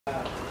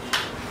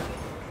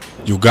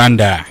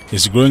Uganda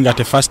is growing at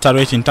a faster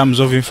rate in terms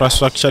of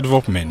infrastructure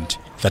development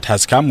that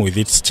has come with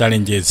its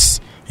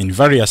challenges in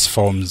various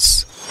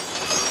forms.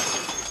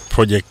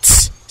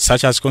 Projects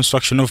such as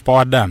construction of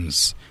power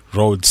dams,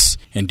 roads,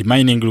 and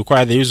mining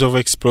require the use of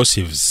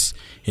explosives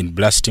in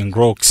blasting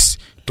rocks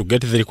to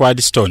get the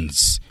required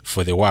stones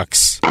for the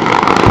works.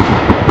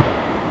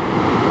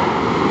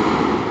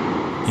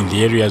 In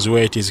the areas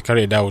where it is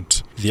carried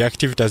out, the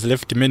activity has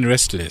left many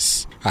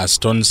restless, as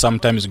stones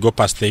sometimes go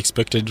past the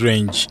expected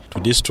range to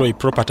destroy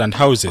property and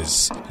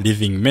houses,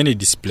 leaving many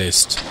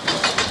displaced.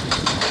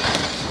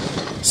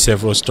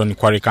 Several stone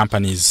quarry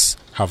companies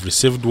have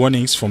received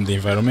warnings from the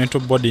environmental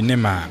body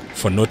NEMA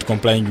for not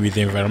complying with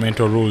the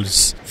environmental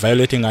rules,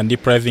 violating and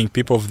depriving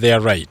people of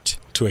their right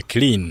to a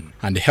clean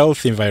and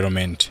healthy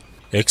environment.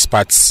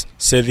 Experts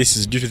say this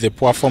is due to the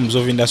poor forms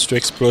of industrial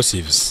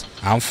explosives,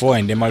 harmful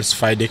and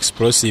emulsified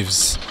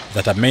explosives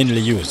that are mainly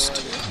used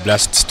to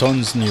blast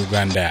stones in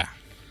Uganda.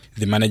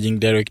 The Managing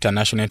Director,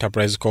 National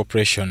Enterprise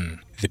Corporation,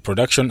 the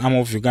production arm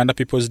of Uganda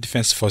People's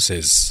Defence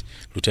Forces,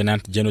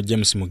 Lieutenant General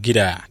James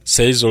Mugira,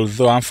 says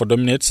although harmful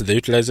dominates the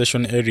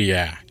utilization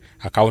area,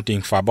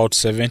 accounting for about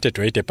 70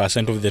 to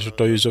 80% of the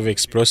total use of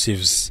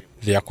explosives,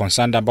 they are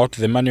concerned about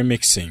the manual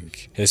mixing,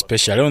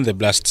 especially on the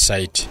blast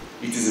site.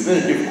 It is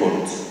very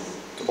difficult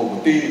to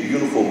obtain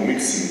uniform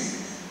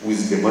mixing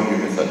with the manual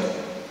method.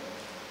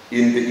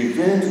 In the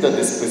event that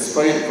the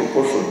specified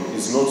proportion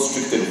is not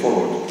strictly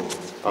followed,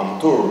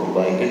 I'm told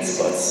by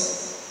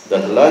experts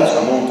that large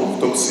amount of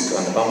toxic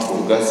and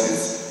harmful gases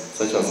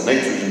such as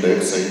nitrogen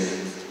dioxide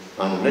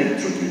and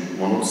nitrogen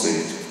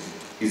monoxide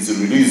is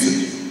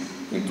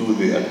released into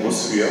the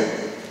atmosphere,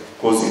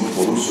 causing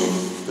pollution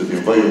to the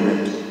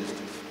environment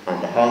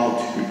and harm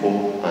to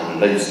people and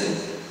livestock.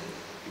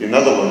 In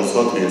other words,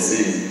 what we are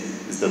saying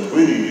is that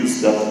when you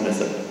use that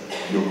method,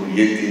 you're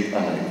creating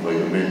an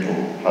environmental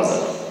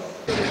hazard.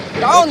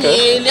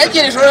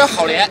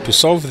 To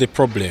solve the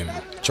problem,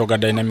 Kyoga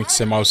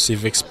Dynamics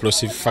Emulsive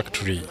Explosive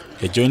Factory,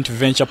 a joint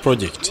venture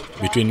project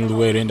between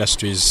Kyoga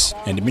Industries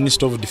and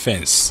Ministry of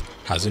Defense,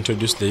 has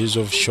introduced the use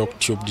of Shock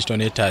Tube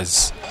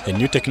Detonators, a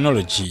new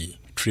technology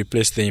to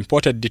replace the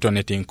imported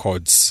detonating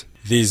codes.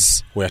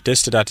 These were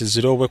tested at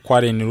Zirowe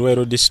Quarry in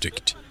Luero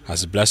district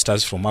as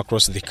blasters from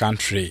across the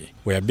country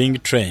were being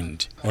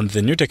trained on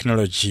the new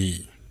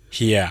technology.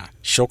 Here,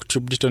 shock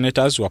tube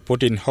detonators were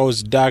put in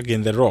holes dug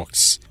in the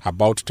rocks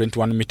about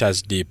 21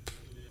 meters deep.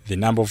 The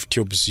number of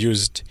tubes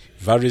used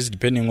varies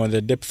depending on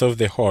the depth of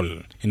the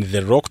hole in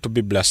the rock to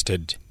be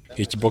blasted.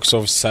 Each box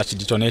of such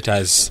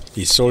detonators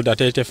is sold at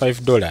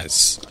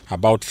 $85,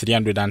 about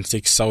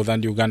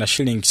 306,000 Uganda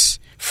shillings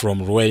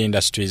from Kyoga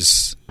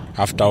Industries.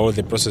 After all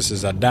the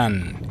processes are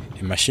done,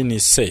 a machine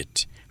is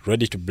set,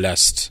 ready to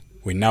blast.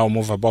 We now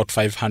move about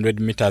 500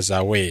 meters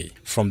away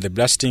from the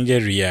blasting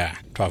area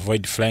to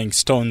avoid flying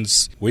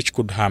stones which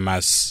could harm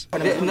us.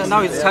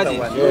 Now it's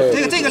charging.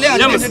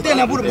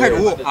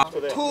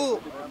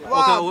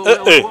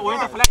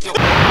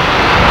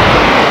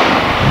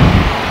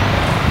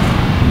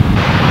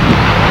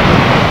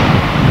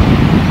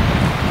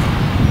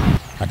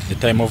 At the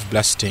time of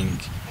blasting,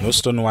 no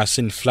stone was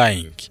seen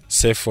flying,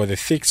 save for the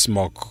thick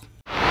smoke.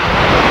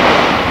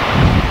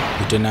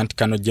 Lieutenant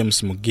Colonel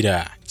James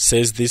Mugira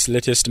says this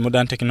latest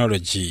modern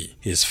technology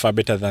is far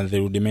better than the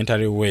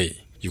rudimentary way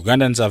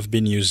Ugandans have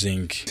been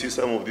using. See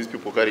some of these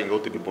people carrying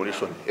out the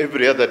demolition.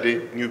 Every other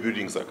day, new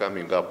buildings are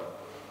coming up.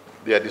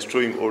 They are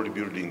destroying old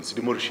buildings,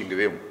 demolishing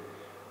them.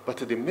 But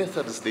the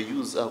methods they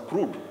use are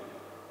crude.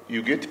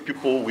 You get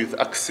people with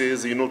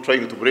axes,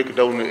 trying to break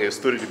down a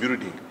storied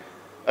building.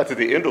 At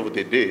the end of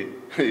the day,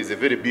 there is a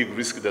very big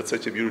risk that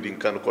such a building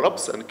can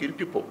collapse and kill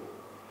people.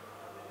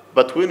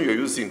 But when you're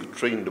using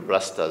trained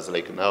blasters,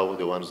 like now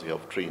the ones we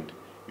have trained,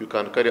 you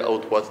can carry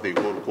out what they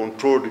call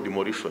controlled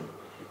demolition.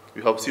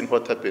 You have seen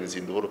what happens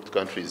in developed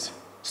countries.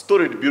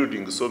 Storied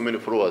buildings, so many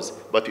floors,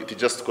 but it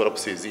just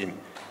collapses in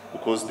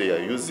because they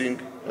are using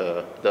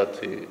that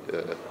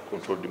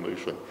controlled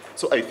demolition.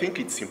 So I think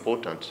it's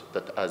important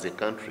that as a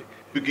country,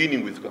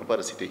 beginning with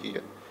Kampala City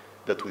here,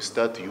 that we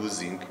start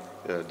using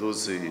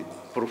those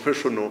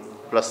professional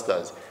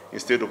blasters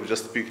instead of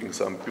just picking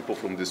some people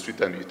from the street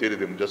and you tell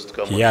them just to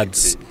come. He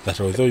adds that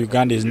although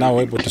Uganda is now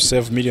able to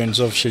save millions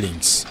of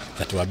shillings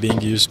that were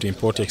being used to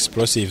import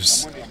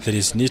explosives, there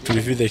is need to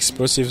review the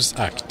Explosives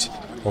Act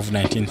of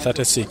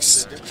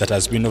 1936 that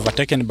has been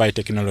overtaken by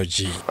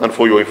technology. And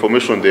for your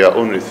information, there are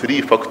only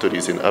 3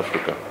 factories in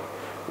Africa.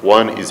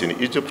 One is in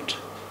Egypt,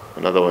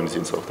 another one is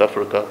in South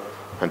Africa,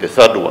 and the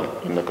third one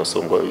in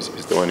Nakasongo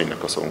is the one in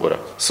Nakasongora.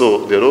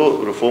 So the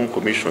Law Reform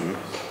Commission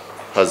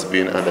has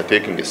been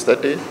undertaking a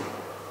study,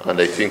 and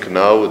I think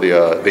now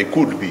they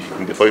could be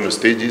in the final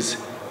stages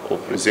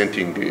of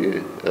presenting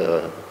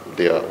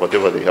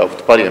whatever they have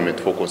to Parliament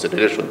for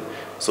consideration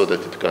so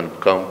that it can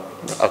become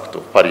an act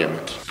of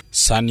Parliament.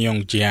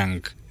 Yong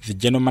Jiang, the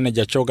general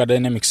manager Kyoga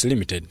Dynamics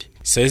Ltd,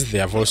 says they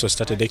have also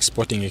started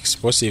exporting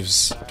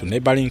explosives to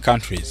neighboring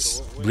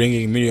countries,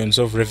 bringing millions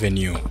of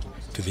revenue.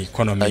 to the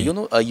economy.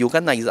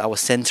 Uganda is our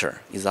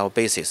center, is our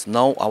basis.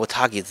 Now our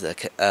targets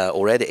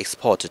already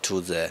export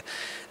to the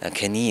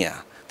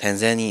Kenya,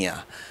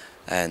 Tanzania,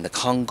 and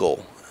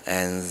Congo,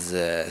 and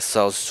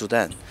South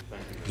Sudan.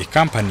 The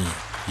company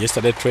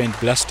yesterday trained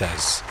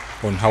blasters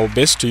on how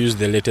best to use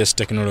the latest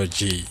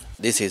technology.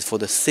 This is for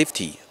the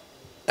safety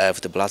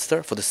of the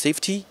blaster, for the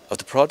safety of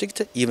the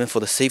project, even for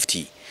the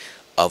safety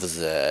of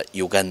the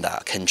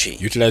Uganda country.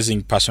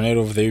 Utilizing personnel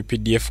of the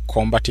UPDF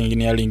Combat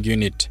Engineering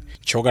Unit,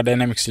 Kyoga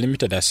Dynamics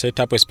Ltd has set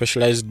up a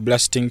specialized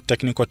blasting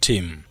technical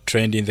team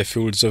trained in the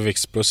fields of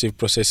explosive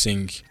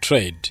processing,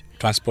 trade,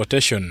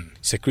 transportation,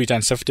 security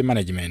and safety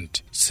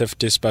management,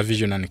 safety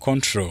supervision and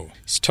control,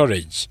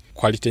 storage,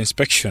 quality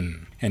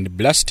inspection, and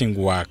blasting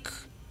work.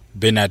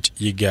 Bernard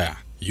Yiga,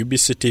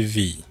 UBC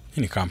TV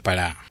in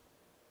Kampala.